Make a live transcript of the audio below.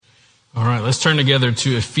All right, let's turn together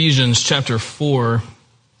to Ephesians chapter 4.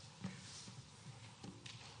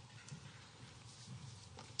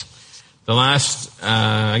 The last,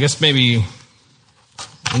 I guess maybe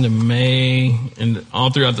into May and all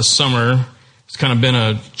throughout the summer, it's kind of been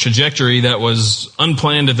a trajectory that was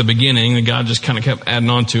unplanned at the beginning, and God just kind of kept adding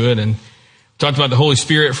on to it. And talked about the Holy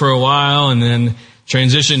Spirit for a while, and then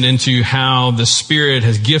transitioned into how the Spirit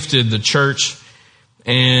has gifted the church.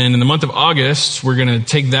 And in the month of August, we're going to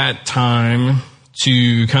take that time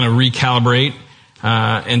to kind of recalibrate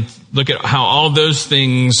and look at how all those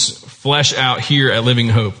things flesh out here at Living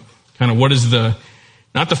Hope. Kind of what is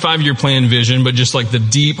not the 5-year plan vision, but just like the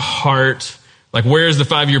deep heart, like where is the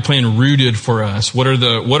 5-year plan rooted for us? What are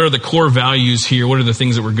the core values here? What are the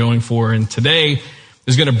things that we're going for? And today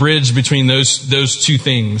is going to bridge between those two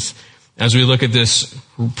things as we look at this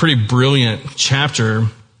pretty brilliant chapter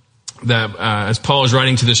that as Paul is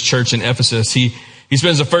writing to this church in Ephesus, he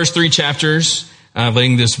spends the first 3 chapters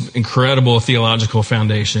laying this incredible theological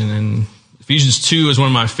foundation. And Ephesians 2 is one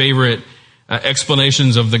of my favorite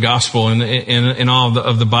explanations of the gospel and all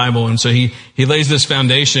of the Bible. And so he lays this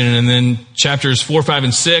foundation, and then chapters 4, 5,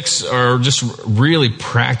 and 6 are just really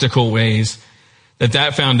practical ways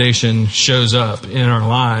that foundation shows up in our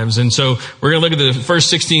lives. And so we're going to look at the first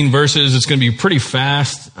 16 verses. It's going to be pretty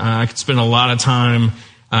fast. I could spend a lot of time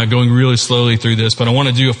going really slowly through this, but I want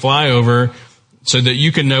to do a flyover so that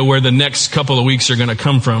you can know where the next couple of weeks are going to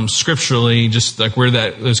come from scripturally, just like where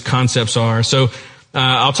those concepts are. So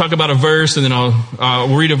I'll talk about a verse, and then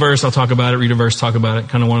I'll read a verse, I'll talk about it, read a verse, talk about it,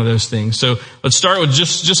 kind of one of those things. So let's start with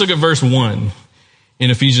just look at verse 1 in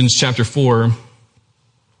Ephesians chapter 4. It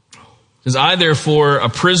says, I, therefore, a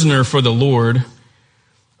prisoner for the Lord,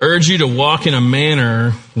 urge you to walk in a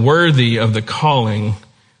manner worthy of the calling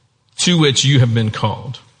to which you have been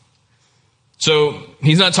called. So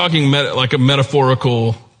he's not talking like a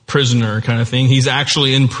metaphorical prisoner kind of thing. He's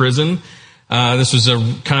actually in prison. This was a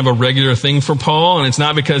kind of a regular thing for Paul, and it's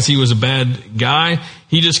not because he was a bad guy.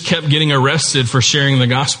 He just kept getting arrested for sharing the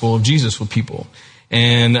gospel of Jesus with people.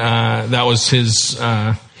 And that was his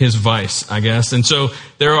vice, I guess. And so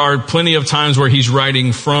there are plenty of times where he's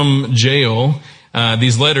writing from jail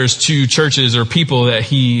these letters to churches or people that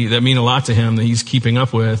mean a lot to him, that he's keeping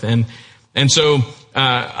up with. And so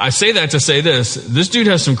I say that to say this dude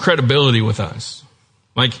has some credibility with us.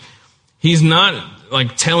 Like, he's not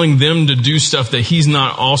like telling them to do stuff that he's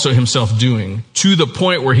not also himself doing, to the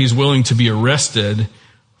point where he's willing to be arrested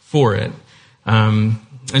for it. And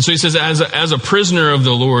so he says, as a prisoner of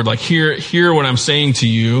the Lord, like, hear what I'm saying to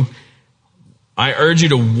you. I urge you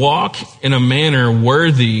to walk in a manner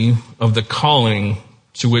worthy of the calling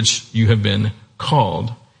to which you have been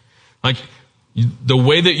called. Like, the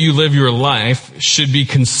way that you live your life should be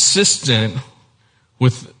consistent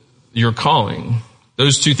with your calling.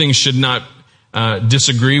 Those two things should not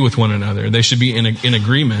disagree with one another. They should be in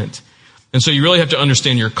agreement. And so you really have to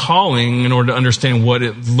understand your calling in order to understand what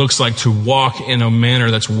it looks like to walk in a manner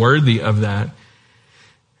that's worthy of that.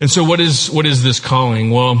 And so what is this calling?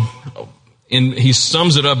 Well, he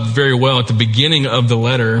sums it up very well at the beginning of the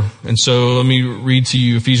letter. And so let me read to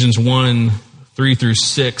you Ephesians 1, 3 through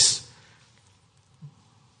 6.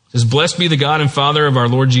 It says, blessed be the God and Father of our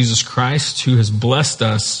Lord Jesus Christ, who has blessed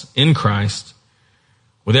us in Christ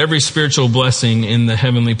with every spiritual blessing in the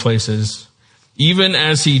heavenly places, even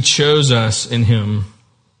as he chose us in him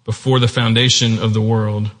before the foundation of the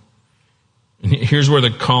world. And here's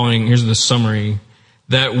the summary,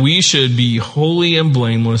 that we should be holy and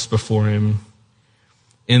blameless before him.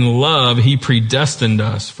 In love, he predestined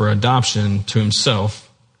us for adoption to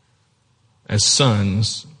himself as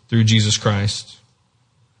sons through Jesus Christ,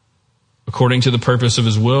 according to the purpose of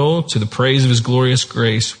his will, to the praise of his glorious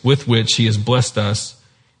grace with which he has blessed us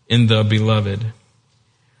in the beloved.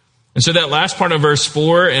 And so that last part of verse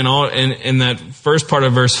 4 and that first part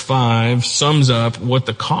of verse 5 sums up what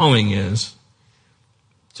the calling is: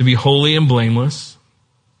 to be holy and blameless.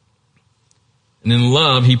 And in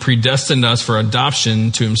love, he predestined us for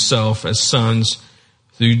adoption to himself as sons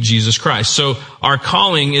through Jesus Christ. So our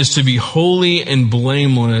calling is to be holy and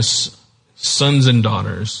blameless sons and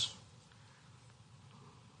daughters.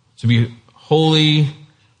 To be holy,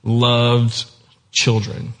 loved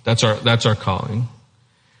children. That's our calling.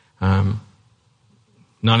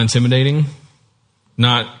 Not intimidating,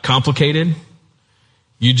 not complicated.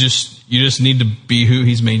 You just need to be who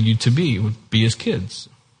he's made you to be his kids.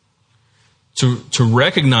 To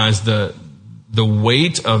recognize the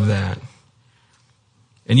weight of that.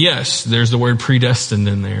 And yes, there's the word predestined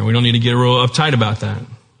in there. We don't need to get real uptight about that,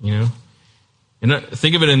 you know. And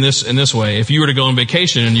think of it in this way. If you were to go on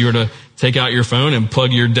vacation and you were to take out your phone and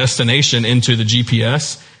plug your destination into the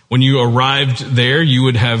GPS, when you arrived there, you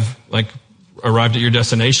would have like arrived at your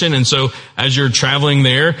destination. And so as you're traveling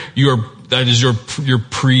there, that is your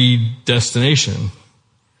predestination.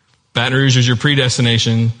 Baton Rouge is your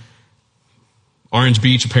predestination. Orange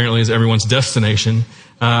Beach apparently is everyone's destination.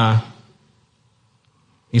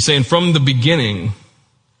 He's saying from the beginning,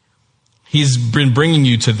 he's been bringing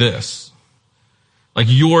you to this. Like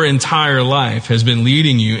your entire life has been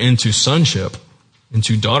leading you into sonship,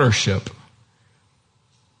 into daughtership.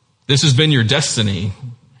 This has been your destiny.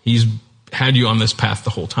 He's had you on this path the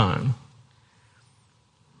whole time.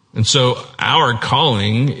 And so our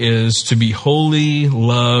calling is to be holy,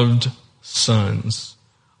 loved sons,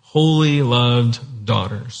 holy, loved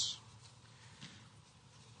daughters.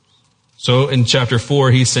 So in chapter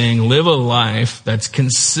 4, he's saying, live a life that's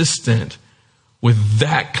consistent with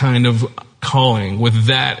that kind of calling, with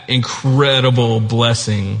that incredible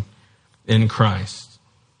blessing in Christ.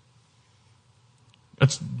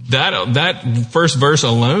 That first verse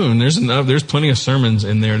alone, there's plenty of sermons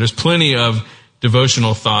in there. There's plenty of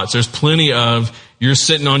devotional thoughts. There's plenty of, you're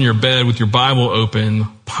sitting on your bed with your Bible open,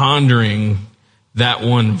 pondering that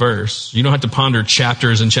one verse. You don't have to ponder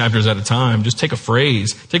chapters and chapters at a time. Just take a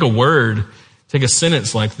phrase, take a word, take a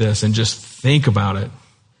sentence like this and just think about it.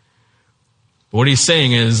 But what he's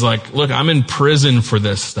saying is like, look, I'm in prison for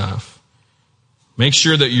this stuff. Make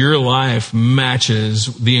sure that your life matches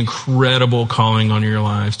the incredible calling on your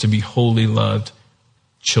lives to be holy, loved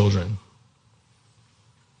children.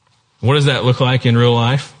 What does that look like in real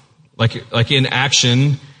life? Like in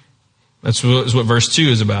action, that's what verse 2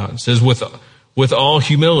 is about. It says, with all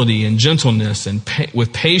humility and gentleness and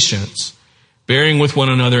with patience, bearing with one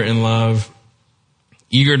another in love,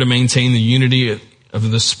 eager to maintain the unity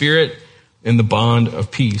of the Spirit in the bond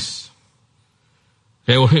of peace.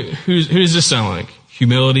 Okay, well, who does this sound like?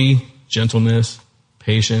 Humility, gentleness,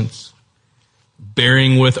 patience,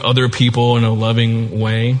 bearing with other people in a loving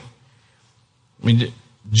way. I mean,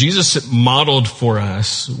 Jesus modeled for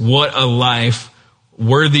us what a life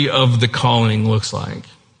worthy of the calling looks like.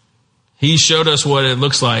 He showed us what it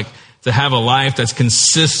looks like to have a life that's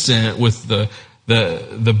consistent with the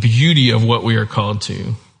beauty of what we are called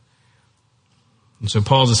to. And so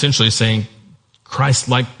Paul's essentially saying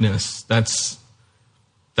Christ-likeness, that's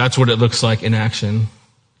what it looks like in action.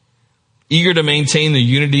 Eager to maintain the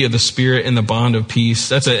unity of the Spirit in the bond of peace.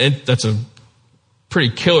 That's a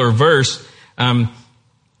pretty killer verse. To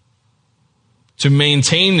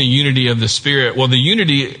maintain the unity of the Spirit. Well, the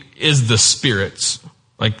unity is the Spirit's.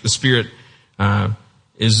 Like the Spirit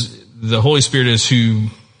the Holy Spirit is who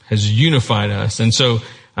has unified us. And so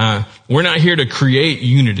we're not here to create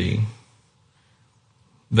unity.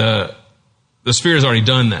 The Spirit has already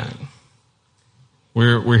done that.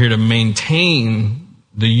 We're here to maintain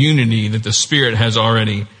the unity that the Spirit has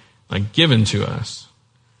already given to us.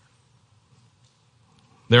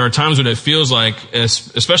 There are times when it feels like,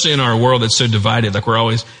 especially in our world that's so divided,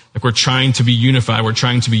 we're trying to be unified. We're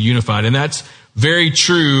trying to be unified. And that's very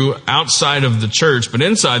true outside of the church. But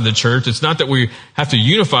inside the church, it's not that we have to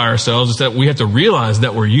unify ourselves. It's that we have to realize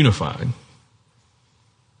that we're unified.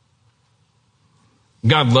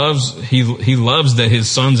 God loves, He loves that His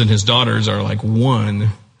sons and His daughters are like one.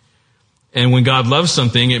 And when God loves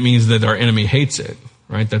something, it means that our enemy hates it.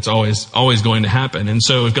 Right? That's always going to happen. And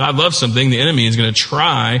so if God loves something, the enemy is going to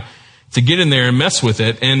try to get in there and mess with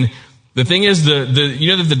it. And the thing is, you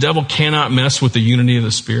know that the devil cannot mess with the unity of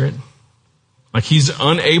the Spirit? Like he's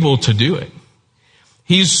unable to do it.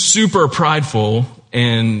 He's super prideful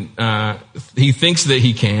and he thinks that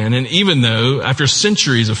he can. And even though after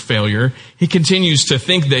centuries of failure, he continues to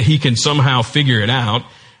think that he can somehow figure it out,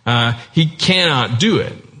 he cannot do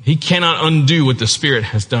it. He cannot undo what the Spirit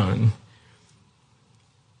has done.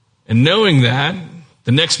 And knowing that,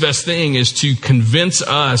 the next best thing is to convince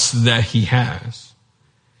us that he has.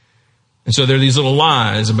 And so there are these little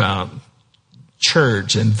lies about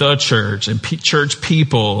church and the church and church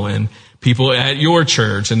people and people at your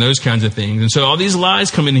church and those kinds of things. And so all these lies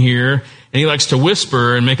come in here, and he likes to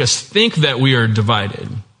whisper and make us think that we are divided,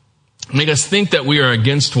 make us think that we are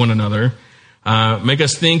against one another, make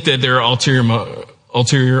us think that there are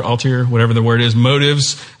ulterior, whatever the word is,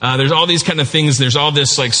 motives. There's all these kind of things. There's all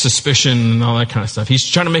this suspicion and all that kind of stuff. He's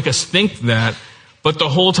trying to make us think that, but the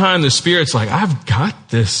whole time the Spirit's like, I've got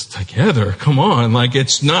this together. Come on.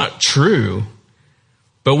 It's not true.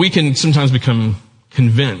 But we can sometimes become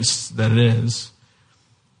convinced that it is.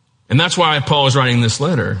 And that's why Paul is writing this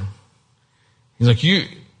letter. He's like,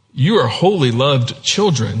 you are holy, loved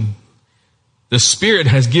children. The Spirit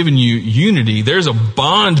has given you unity. There's a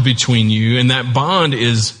bond between you, and that bond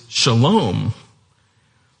is shalom.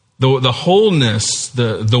 the wholeness,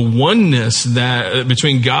 the oneness that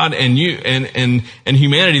between God and you and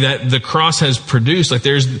humanity that the cross has produced. Like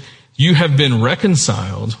you have been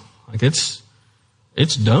reconciled. Like it's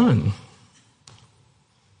done.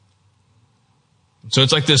 So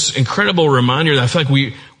it's like this incredible reminder that I feel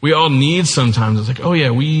like we all need sometimes. It's like, oh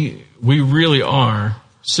yeah, we really are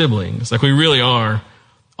siblings. Like we really are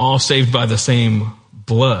all saved by the same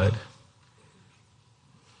blood.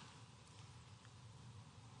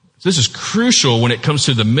 So this is crucial when it comes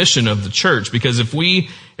to the mission of the church, because if we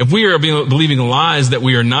are believing lies that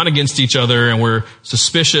we are not against each other and we're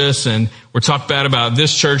suspicious and we're talk bad about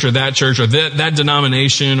this church or that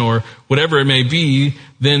denomination or whatever it may be,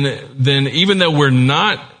 then even though we're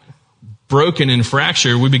not broken and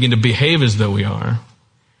fractured, we begin to behave as though we are.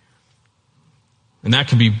 And that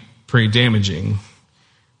can be pretty damaging.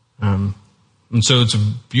 And so it's a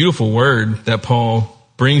beautiful word that Paul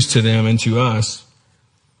brings to them and to us.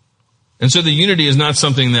 And so the unity is not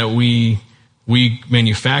something that we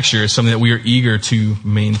manufacture. It's something that we are eager to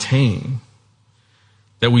maintain.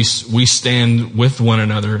 That we stand with one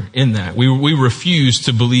another in that. We refuse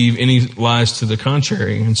to believe any lies to the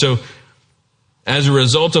contrary. And so as a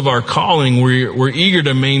result of our calling, we're eager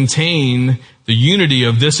to maintain the unity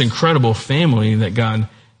of this incredible family that God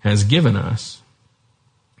has given us.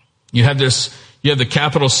 You have the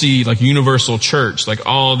capital C, like universal church, like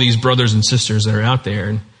all these brothers and sisters that are out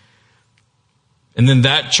there. And then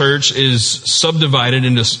that church is subdivided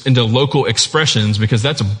into local expressions, because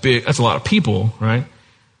that's a lot of people, right?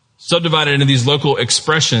 Subdivided into these local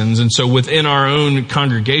expressions. And so within our own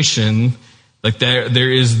congregation, like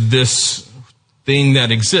there is this thing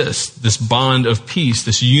that exists, this bond of peace,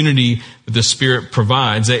 this unity that the Spirit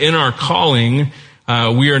provides. That in our calling,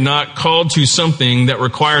 we are not called to something that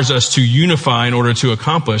requires us to unify in order to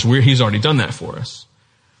accomplish. He's already done that for us.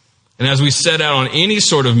 And as we set out on any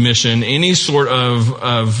sort of mission, any sort of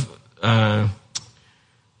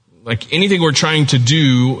like anything we're trying to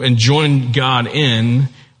do and join God in,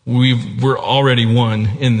 we're already one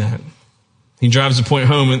in that. He drives the point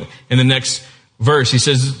home in the next verse. He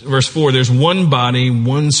says, verse 4, there's one body,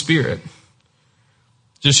 one Spirit.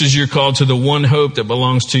 Just as you're called to the one hope that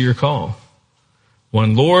belongs to your call.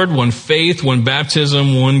 One Lord, one faith, one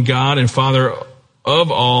baptism, one God and Father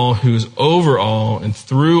of all, who is over all and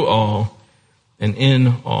through all and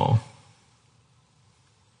in all.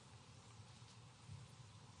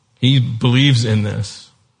 He believes in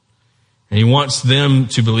this. And he wants them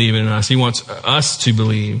to believe in us. He wants us to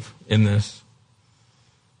believe in this.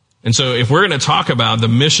 And so if we're going to talk about the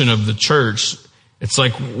mission of the church, it's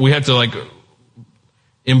like we have to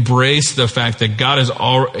embrace the fact that God has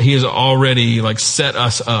already set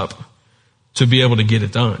us up to be able to get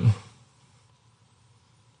it done.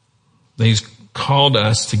 That He's called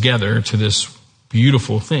us together to this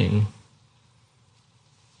beautiful thing.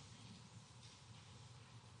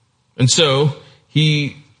 And so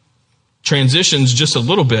he transitions just a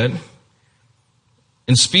little bit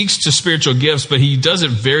and speaks to spiritual gifts, but he does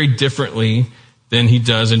it very differently than he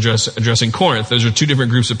does in addressing Corinth. Those are two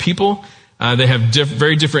different groups of people. They have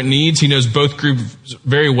very different needs. He knows both groups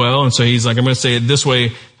very well. And so he's like, I'm going to say it this way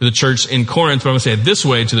to the church in Corinth, but I'm going to say it this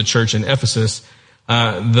way to the church in Ephesus.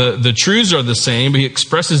 The truths are the same, but he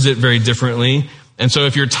expresses it very differently. And so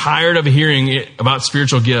if you're tired of hearing about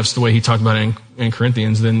spiritual gifts the way he talked about it in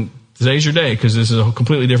Corinthians, then today's your day, because this is a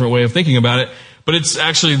completely different way of thinking about it. But it's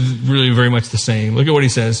actually really very much the same. Look at what he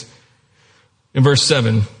says in verse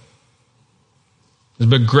 7.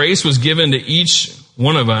 But grace was given to each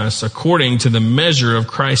one of us according to the measure of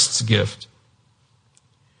Christ's gift.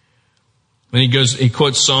 And he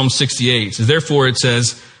quotes Psalm 68. It says, therefore it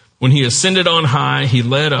says, when he ascended on high, he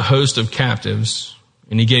led a host of captives,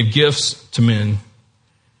 and he gave gifts to men.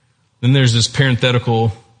 Then there's this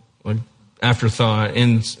parenthetical afterthought.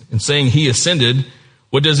 In saying he ascended,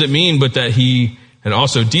 what does it mean but that he had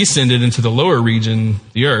also descended into the lower region,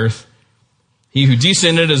 the earth? He who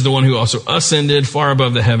descended is the one who also ascended far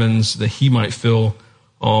above the heavens, that he might fill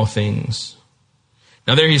all things.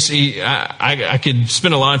 Now there you see, I could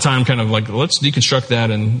spend a lot of time let's deconstruct that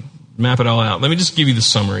and map it all out. Let me just give you the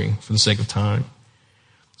summary for the sake of time.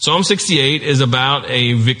 Psalm 68 is about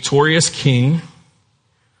a victorious king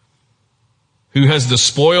who has the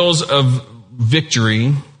spoils of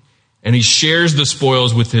victory, and he shares the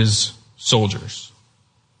spoils with his soldiers.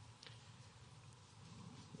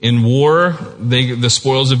 In war, the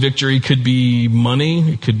spoils of victory could be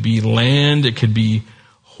money, it could be land, it could be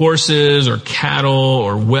horses or cattle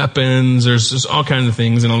or weapons. There's just all kinds of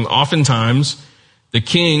things. And oftentimes, the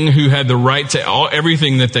king who had the right to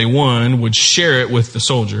everything that they won would share it with the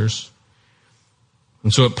soldiers.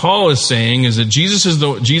 And so what Paul is saying is that Jesus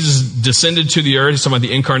descended to the earth. He's talking about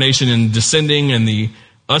the incarnation and descending and the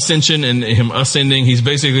ascension and him ascending. He's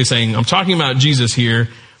basically saying, I'm talking about Jesus here,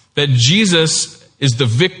 that Jesus is the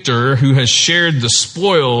victor who has shared the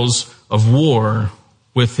spoils of war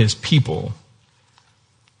with his people.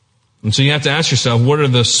 And so you have to ask yourself, what are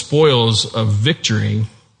the spoils of victory?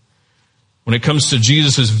 When it comes to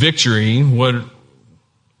Jesus' victory, what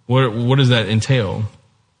does that entail?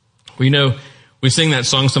 Well, we sing that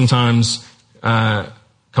song sometimes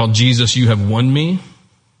called Jesus, You Have Won Me.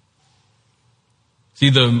 See,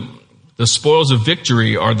 the spoils of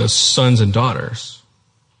victory are the sons and daughters.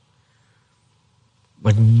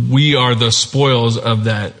 Like, we are the spoils of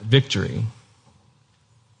that victory.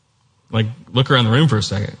 Like, look around the room for a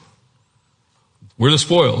second. We're the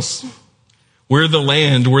spoils. We're the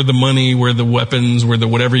land, we're the money, we're the weapons, we're the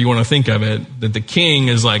whatever you want to think of it. That the king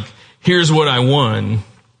is like, here's what I won.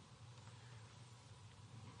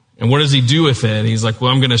 And what does he do with it? He's like,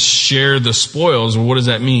 well, I'm going to share the spoils. Well, what does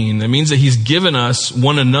that mean? That means that he's given us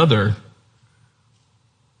one another.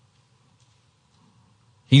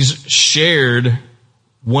 He's shared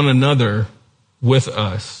one another with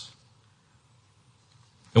us.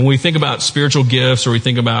 And when we think about spiritual gifts or we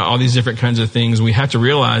think about all these different kinds of things, we have to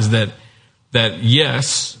realize that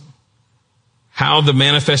yes, how the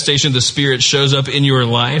manifestation of the Spirit shows up in your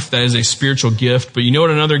life, that is a spiritual gift. But you know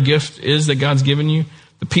what another gift is that God's given you?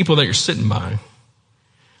 The people that you're sitting by.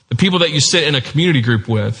 The people that you sit in a community group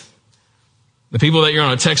with. The people that you're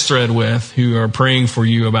on a text thread with who are praying for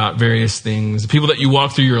you about various things. The people that you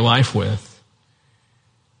walk through your life with.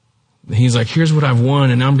 He's like, here's what I've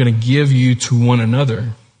won, and now I'm going to give you to one another.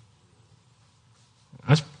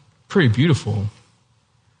 That's pretty beautiful.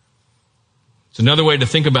 So another way to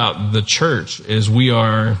think about the church is we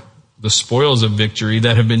are the spoils of victory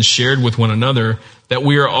that have been shared with one another, that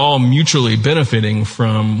we are all mutually benefiting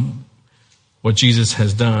from what Jesus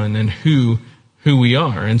has done and who we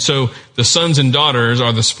are. And so the sons and daughters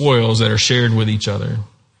are the spoils that are shared with each other.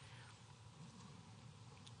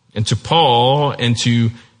 And to Paul and to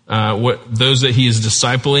those that he is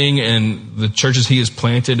discipling and the churches he has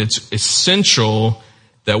planted, it's essential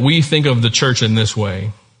that we think of the church in this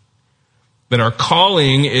way. That our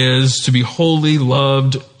calling is to be holy,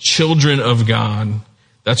 loved children of God.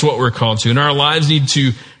 That's what we're called to. And our lives need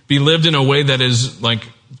to be lived in a way that is like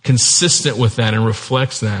consistent with that and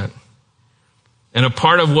reflects that. And a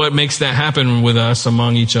part of what makes that happen with us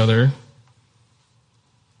among each other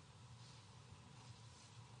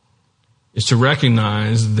is to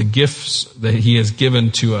recognize the gifts that he has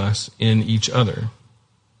given to us in each other.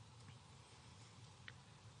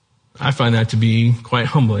 I find that to be quite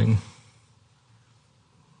humbling.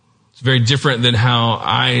 It's very different than how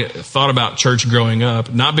I thought about church growing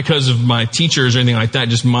up. Not because of my teachers or anything like that,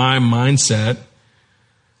 just my mindset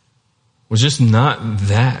was just not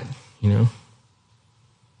that,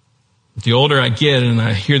 The older I get and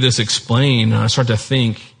I hear this explained, I start to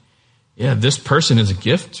think, yeah, this person is a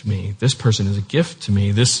gift to me. This person is a gift to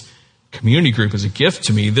me. This community group is a gift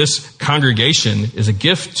to me. This congregation is a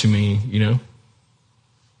gift to me,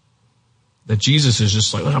 That Jesus is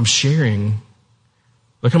just like, look, I'm sharing.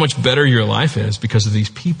 Look how much better your life is because of these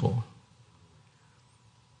people.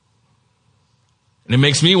 And it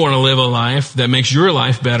makes me want to live a life that makes your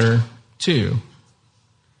life better too.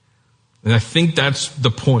 And I think that's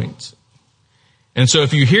the point. And so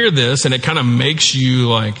if you hear this and it kind of makes you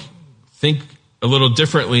like think a little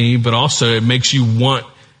differently, but also it makes you want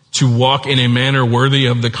to walk in a manner worthy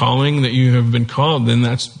of the calling that you have been called, then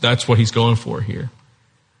that's what he's going for here.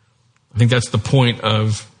 I think that's the point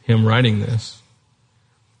of him writing this.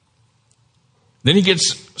 Then he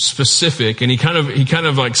gets specific and he kind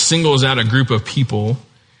of like singles out a group of people.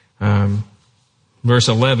 Verse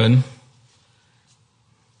 11.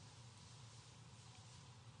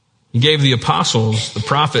 He gave the apostles, the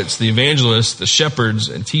prophets, the evangelists, the shepherds,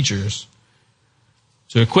 and teachers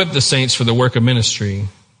to equip the saints for the work of ministry,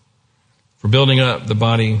 for building up the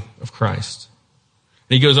body of Christ.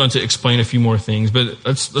 And he goes on to explain a few more things, but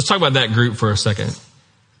let's talk about that group for a second.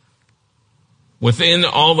 Within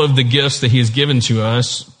all of the gifts that he has given to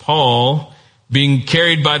us, Paul, being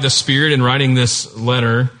carried by the Spirit in writing this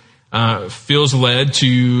letter, feels led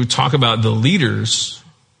to talk about the leaders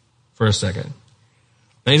for a second.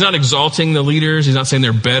 Now, he's not exalting the leaders. He's not saying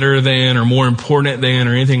they're better than or more important than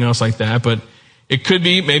or anything else like that. But it could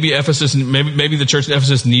be maybe Ephesus, maybe the church in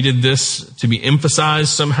Ephesus needed this to be emphasized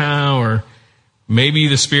somehow, or maybe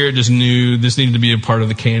the Spirit just knew this needed to be a part of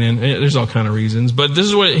the canon. There's all kind of reasons. But this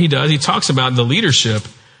is what he does. He talks about the leadership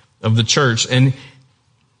of the church. And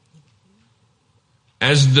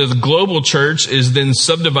as the global church is then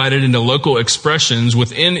subdivided into local expressions,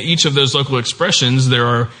 within each of those local expressions, there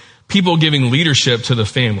are people giving leadership to the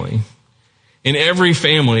family. In every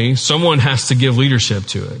family, someone has to give leadership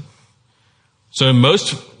to it. So in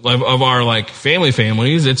most of our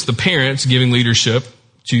families, it's the parents giving leadership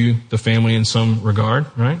to the family in some regard,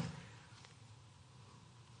 right?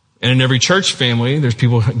 And in every church family, there's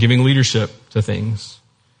people giving leadership to things.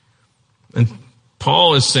 And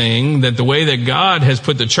Paul is saying that the way that God has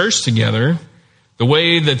put the church together, the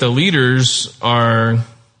way that the leaders are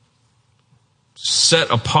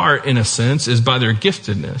set apart in a sense, is by their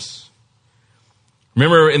giftedness.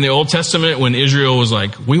 Remember in the Old Testament when Israel was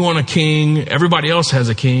like, we want a king, everybody else has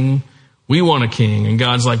a king, we want a king. And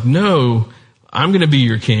God's like, no, I'm going to be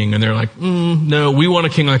your king. And they're like, no, we want a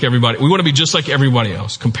king like everybody. We want to be just like everybody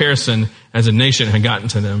else. Comparison as a nation had gotten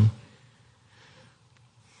to them.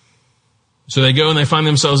 So they go and they find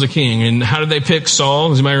themselves a king. And how did they pick Saul?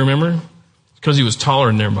 Does anybody remember? Because he was taller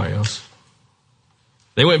than everybody else.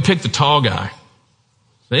 They went and picked the tall guy.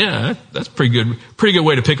 So yeah, that's pretty good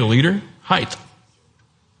way to pick a leader. Height.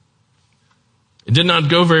 It did not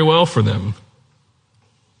go very well for them.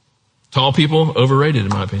 Tall people, overrated in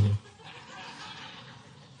my opinion.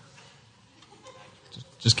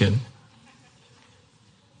 Just kidding.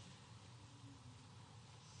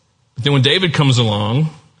 But then when David comes along,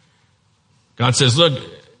 God says, look,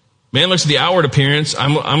 man looks at the outward appearance.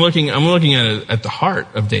 I'm looking at the heart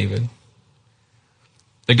of David.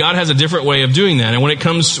 That God has a different way of doing that. And when it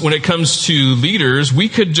comes to leaders, we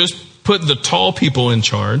could just put the tall people in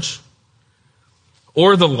charge,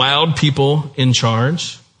 or the loud people in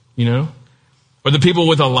charge, or the people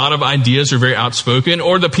with a lot of ideas who are very outspoken,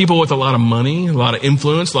 or the people with a lot of money, a lot of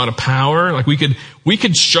influence, a lot of power. Like we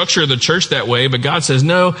could structure the church that way, but God says,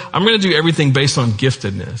 no, I'm going to do everything based on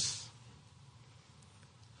giftedness.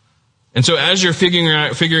 And so as you're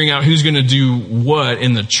figuring out who's going to do what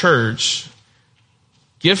in the church,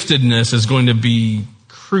 giftedness is going to be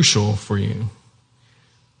crucial for you.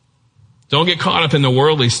 Don't get caught up in the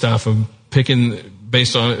worldly stuff of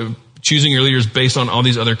choosing your leaders based on all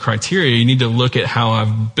these other criteria. You need to look at how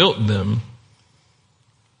I've built them.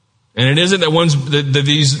 And it isn't that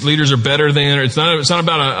these leaders are better than, or it's not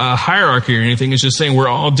about a hierarchy or anything. It's just saying we're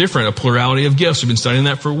all different, a plurality of gifts. We've been studying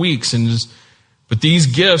that for weeks. But these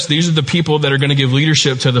gifts, these are the people that are going to give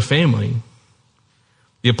leadership to the family.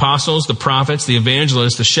 The apostles, the prophets, the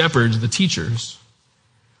evangelists, the shepherds, the teachers.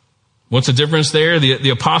 What's the difference there? The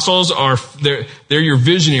apostles they're your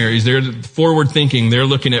visionaries. They're forward thinking. They're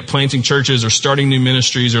looking at planting churches or starting new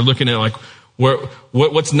ministries, or looking at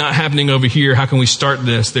what's not happening over here. How can we start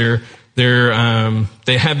this? They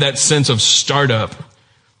have that sense of startup.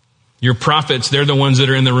 Your prophets, they're the ones that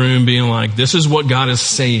are in the room being like, this is what God is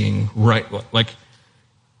saying, right? Like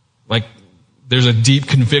there's a deep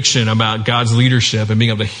conviction about God's leadership and being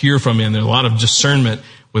able to hear from him. There's a lot of discernment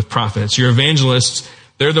with prophets. Your evangelists,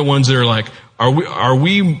 they're the ones that are like, are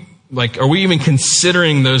we even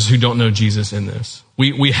considering those who don't know Jesus in this?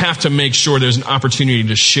 We have to make sure there's an opportunity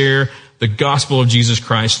to share the gospel of Jesus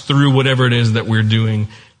Christ through whatever it is that we're doing.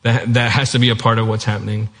 That has to be a part of what's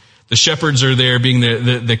happening. The shepherds are there being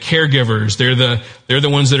the caregivers. They're the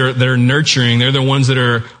ones that are nurturing. They're the ones that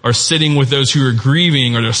are sitting with those who are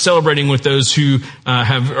grieving, or they're celebrating with those who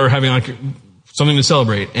are having something to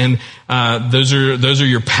celebrate. And those are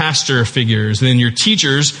your pastor figures. And then your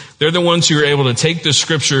teachers, they're the ones who are able to take the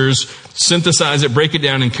scriptures, synthesize it, break it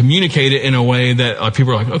down, and communicate it in a way that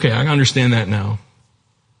people are like, okay, I understand that now.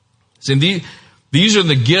 So these are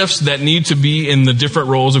the gifts that need to be in the different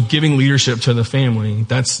roles of giving leadership to the family.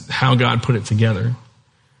 That's how God put it together.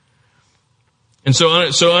 And so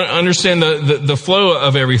understand the flow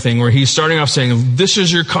of everything, where he's starting off saying, this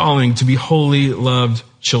is your calling to be holy, loved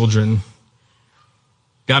children.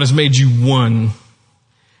 God has made you one,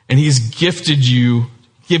 and he's gifted you,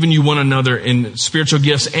 given you one another in spiritual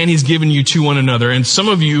gifts, and he's given you to one another. And some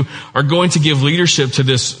of you are going to give leadership to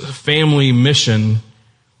this family mission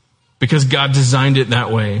because God designed it that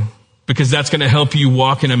way, because that's going to help you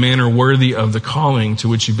walk in a manner worthy of the calling to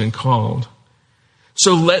which you've been called.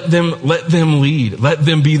 So let them lead, let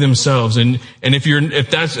them be themselves. And if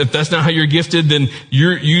that's not how you're gifted, then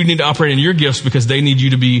you need to operate in your gifts, because they need you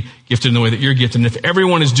to be gifted in the way that you're gifted. And if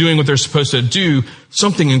everyone is doing what they're supposed to do,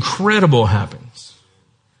 something incredible happens.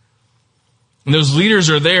 And those leaders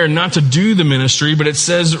are there not to do the ministry, but it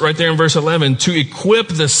says right there in verse 11, to equip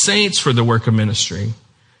the saints for the work of ministry.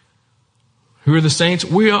 Who are the saints?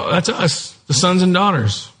 That's us, the sons and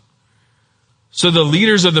daughters. So the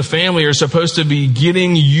leaders of the family are supposed to be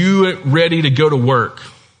getting you ready to go to work.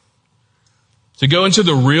 to go into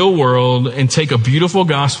the real world and take a beautiful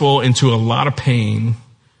gospel into a lot of pain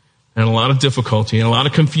and a lot of difficulty and a lot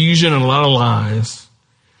of confusion and a lot of lies.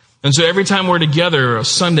 And so every time we're together,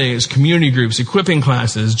 Sundays, community groups, equipping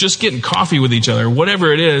classes, just getting coffee with each other,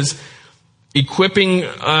 whatever it is, equipping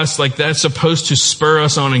us like that's supposed to spur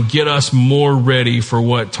us on and get us more ready for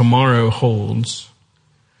what tomorrow holds.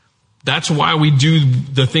 That's why we do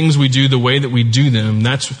the things we do the way that we do them.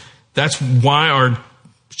 That's why our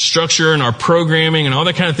structure and our programming and all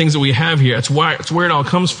that kind of things that we have here, it's where it all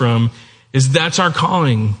comes from, is that's our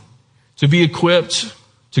calling, to be equipped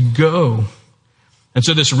to go. And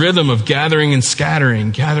so this rhythm of gathering and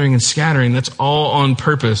scattering, that's all on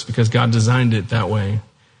purpose because God designed it that way.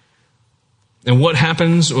 And what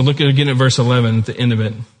happens? We'll look again at verse 11 at the end of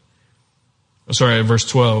it. At verse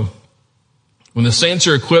 12. When the saints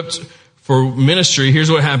are equipped for ministry, here's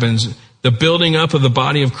what happens. The building up of the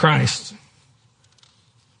body of Christ.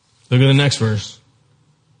 Look at the next verse.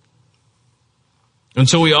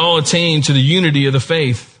 Until we all attain to the unity of the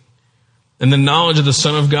faith and the knowledge of the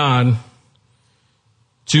Son of God,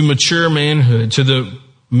 to mature manhood, to the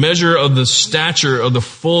measure of the stature of the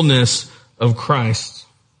fullness of Christ.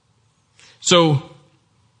 So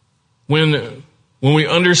when we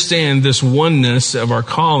understand this oneness of our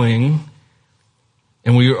calling,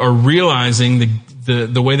 and we are realizing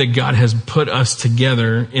the way that God has put us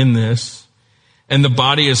together in this, and the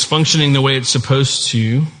body is functioning the way it's supposed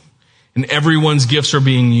to, and everyone's gifts are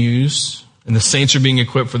being used, and the saints are being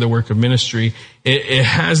equipped for the work of ministry, it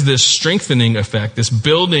has this strengthening effect, this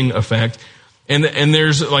building effect. And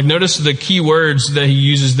there's, like, notice the key words that he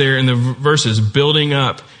uses there in the verses: building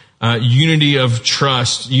up, unity of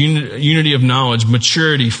trust, unity of knowledge,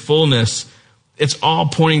 maturity, fullness. It's all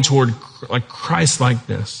pointing toward like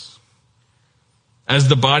Christ-likeness. As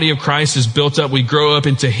the body of Christ is built up, we grow up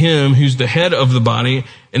into him who's the head of the body.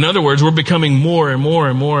 In other words, we're becoming more and more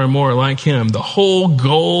and more and more like him. The whole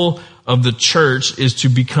goal of the church is to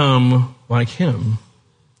become like him.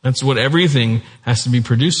 That's what everything has to be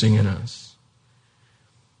producing in us.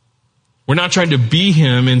 We're not trying to be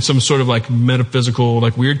him in some sort of like metaphysical,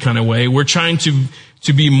 like weird kind of way. We're trying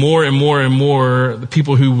to be more and more and more the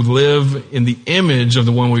people who live in the image of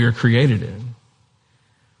the one we were created in.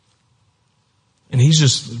 And he's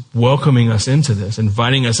just welcoming us into this,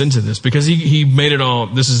 inviting us into this, because he made it all.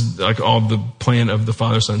 This is like all the plan of the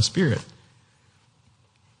Father, Son, Spirit.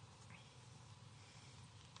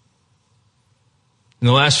 In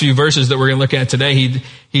the last few verses that we're going to look at today,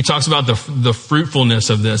 he talks about the fruitfulness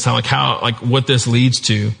of this, how what this leads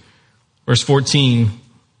to. Verse 14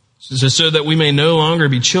 says, so that we may no longer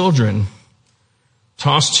be children,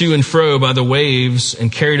 tossed to and fro by the waves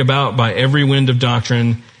and carried about by every wind of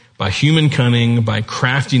doctrine, by human cunning, by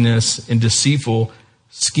craftiness and deceitful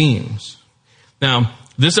schemes. Now,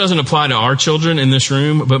 this doesn't apply to our children in this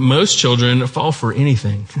room, but most children fall for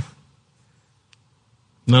anything.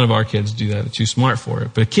 None of our kids do that. They're too smart for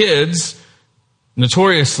it. But kids,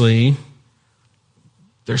 notoriously,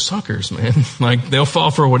 they're suckers, man. Like, they'll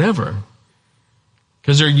fall for whatever.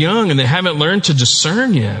 Because they're young and they haven't learned to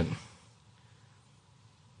discern yet.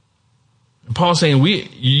 And Paul's saying,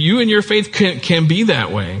 you and your faith can be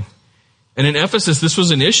that way. And in Ephesus, this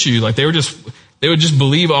was an issue. Like, they would just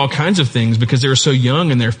believe all kinds of things because they were so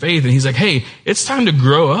young in their faith. And he's like, hey, it's time to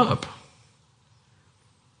grow up.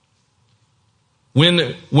 When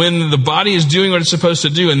the body is doing what it's supposed to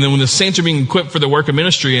do, and then when the saints are being equipped for the work of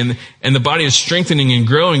ministry, and the body is strengthening and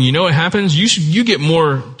growing, you know what happens? You get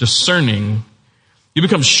more discerning. You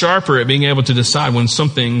become sharper at being able to decide when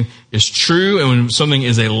something is true and when something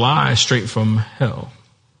is a lie straight from hell.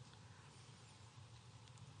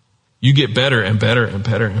 You get better and better and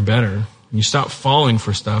better and better. You stop falling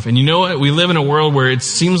for stuff. And you know what? We live in a world where it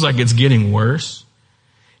seems like it's getting worse.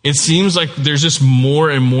 It seems like there's just more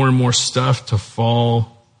and more and more stuff to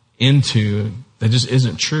fall into that just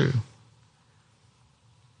isn't true.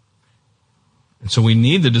 And so we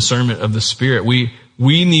need the discernment of the Spirit. We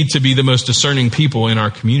need to be the most discerning people in our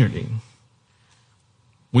community.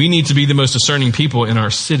 We need to be the most discerning people in our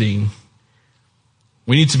city.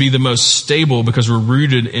 We need to be the most stable because we're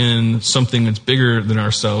rooted in something that's bigger than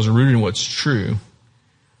ourselves. We're rooted in what's true.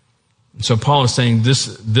 So Paul is saying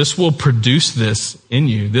this will produce this in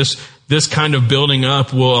you. This kind of building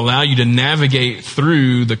up will allow you to navigate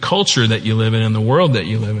through the culture that you live in and the world that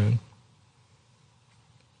you live in.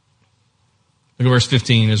 Look at verse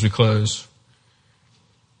 15 as we close.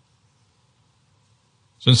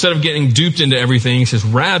 So instead of getting duped into everything, he says,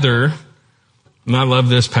 rather, and I love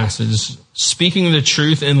this passage, speaking the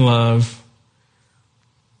truth in love,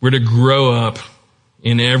 we're to grow up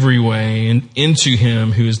in every way and into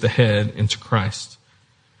him who is the head, into Christ,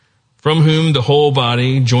 from whom the whole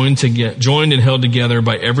body, joined and held together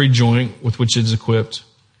by every joint with which it is equipped,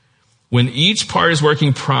 when each part is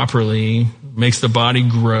working properly, makes the body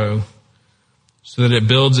grow so that it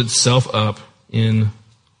builds itself up in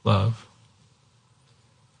love.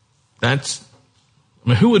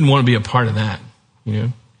 Who wouldn't want to be a part of that?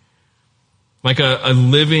 Like a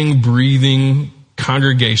living, breathing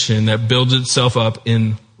congregation that builds itself up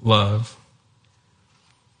in love.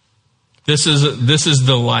 This is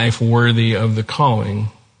the life worthy of the calling.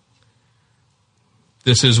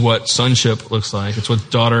 This is what sonship looks like. It's what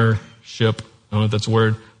daughtership, I don't know if that's a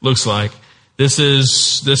word, looks like. This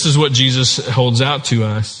is what Jesus holds out to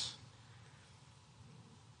us.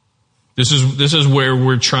 This is where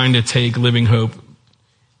we're trying to take Living Hope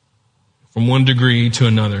from one degree to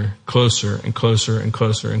another, closer and closer and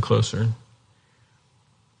closer and closer.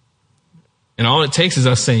 And all it takes is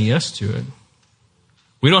us saying yes to it.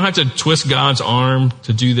 We don't have to twist God's arm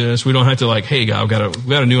to do this. We don't have to hey, God, we've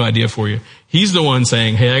got a new idea for you. He's the one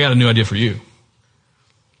saying, hey, I got a new idea for you.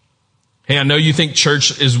 Hey, I know you think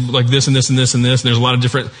church is like this and this and this and this, and there's a lot of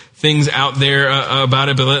different things out there about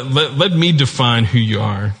it, but let me define who you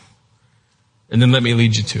are, and then let me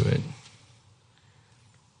lead you to it.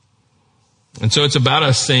 And so it's about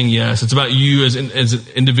us saying yes. It's about you as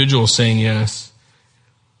individuals saying yes.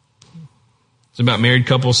 It's about married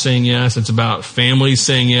couples saying yes. It's about families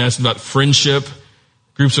saying yes. It's about friendship,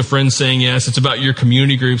 groups of friends saying yes. It's about your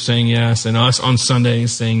community group saying yes, and us on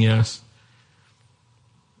Sundays saying yes.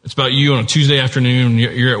 It's about you on a Tuesday afternoon,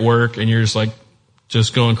 you're at work, and you're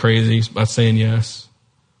just going crazy. It's about saying yes.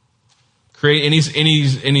 Create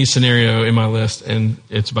any scenario in my list, and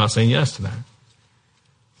it's about saying yes to that.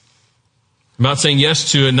 About saying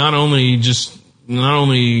yes to it, not only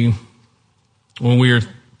when we are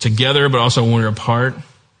together, but also when we're apart.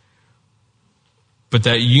 But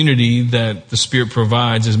that unity that the Spirit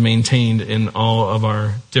provides is maintained in all of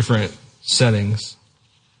our different settings.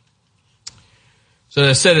 So as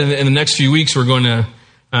I said, in the next few weeks, I'm going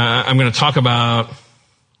to talk about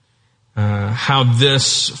how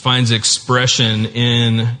this finds expression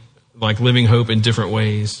in Living Hope in different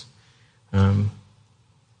ways.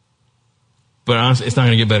 But honestly, it's not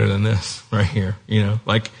going to get better than this right here.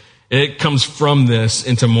 It comes from this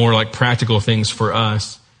into more practical things for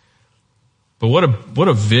us. But what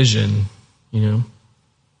a vision,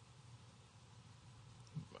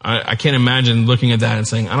 I can't imagine looking at that and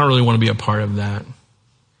saying, I don't really want to be a part of that.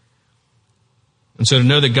 And so to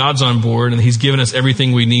know that God's on board and He's given us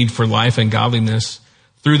everything we need for life and godliness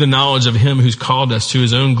through the knowledge of Him who's called us to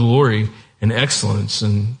His own glory and excellence.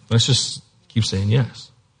 And let's just keep saying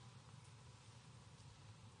yes.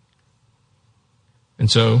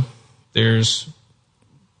 And so there's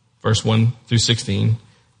verse 1 through 16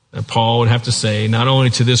 that Paul would have to say, not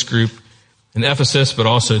only to this group in Ephesus, but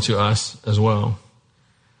also to us as well.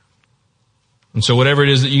 And so whatever it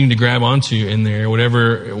is that you need to grab onto in there,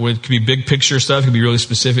 it could be big picture stuff, it could be really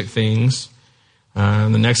specific things.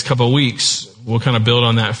 In the next couple of weeks, we'll kind of build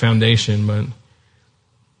on that foundation. But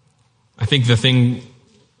I think the thing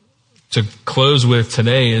to close with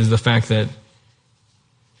today is the fact that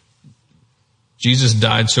Jesus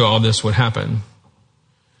died so all this would happen.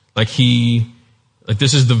 This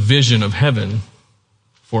is the vision of heaven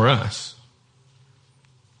for us.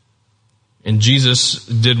 And Jesus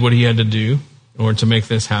did what He had to do in order to make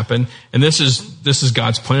this happen. And this is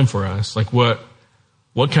God's plan for us.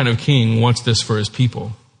 What kind of king wants this for his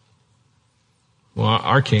people? Well,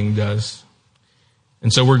 our King does.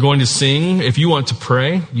 And so we're going to sing. If you want to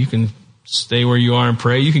pray, you can stay where you are and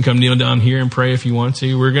pray. You can come kneel down here and pray if you want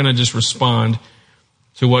to. We're going to just respond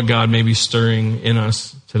to what God may be stirring in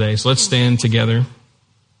us today. So let's stand together.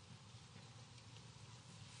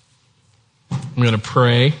 I'm going to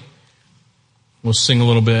pray. We'll sing a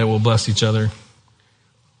little bit. We'll bless each other.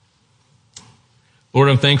 Lord,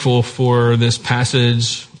 I'm thankful for this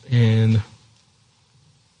passage and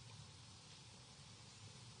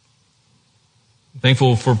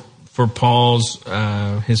thankful for Paul's,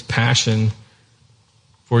 his passion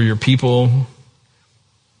for your people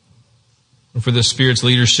and for the Spirit's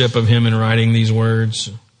leadership of him in writing these words.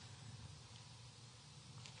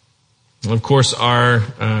 And of course,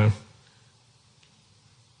 our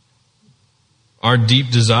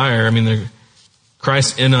deep desire,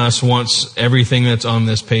 Christ in us wants everything that's on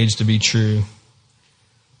this page to be true.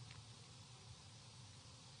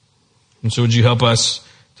 And so would you help us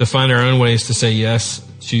to find our own ways to say yes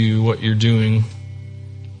to what you're doing,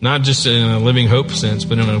 not just in a Living Hope sense,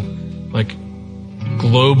 but in a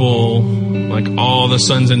global, all the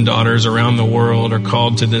sons and daughters around the world are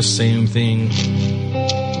called to this same thing.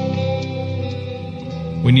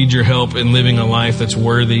 We need your help in living a life that's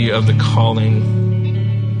worthy of the calling.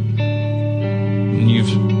 And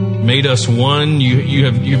you've made us one.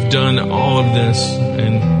 You've done all of this,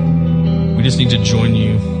 and we just need to join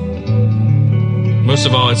you. Most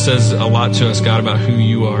of all, it says a lot to us, God, about who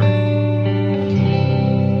you are.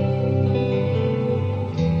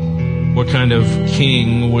 What kind of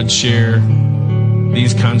king would share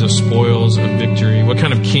these kinds of spoils of victory? What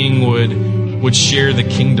kind of king would share the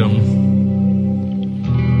kingdom?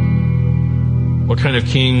 What kind of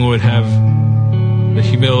king would have the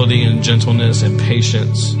humility and gentleness and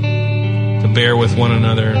patience to bear with one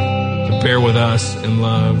another, to bear with us in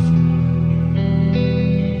love?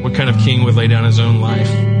 What kind of king would lay down his own life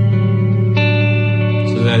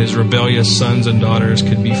so that his rebellious sons and daughters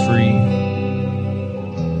could be free?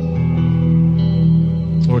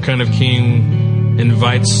 What kind of king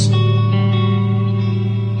invites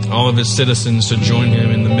all of his citizens to join him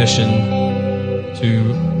in the mission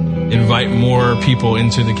to invite more people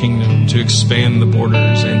into the kingdom, to expand the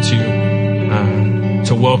borders, and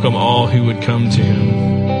to welcome all who would come to him?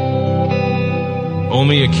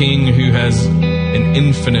 Only a king who has an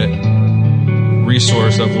infinite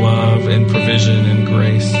resource of love and provision and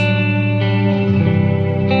grace.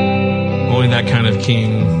 Only that kind of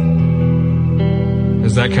king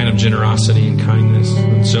has that kind of generosity and kindness.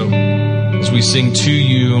 And so as we sing to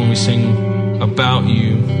you and we sing about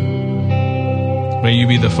you, may you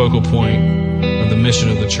be the focal point of the mission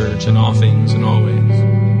of the church in all things and always.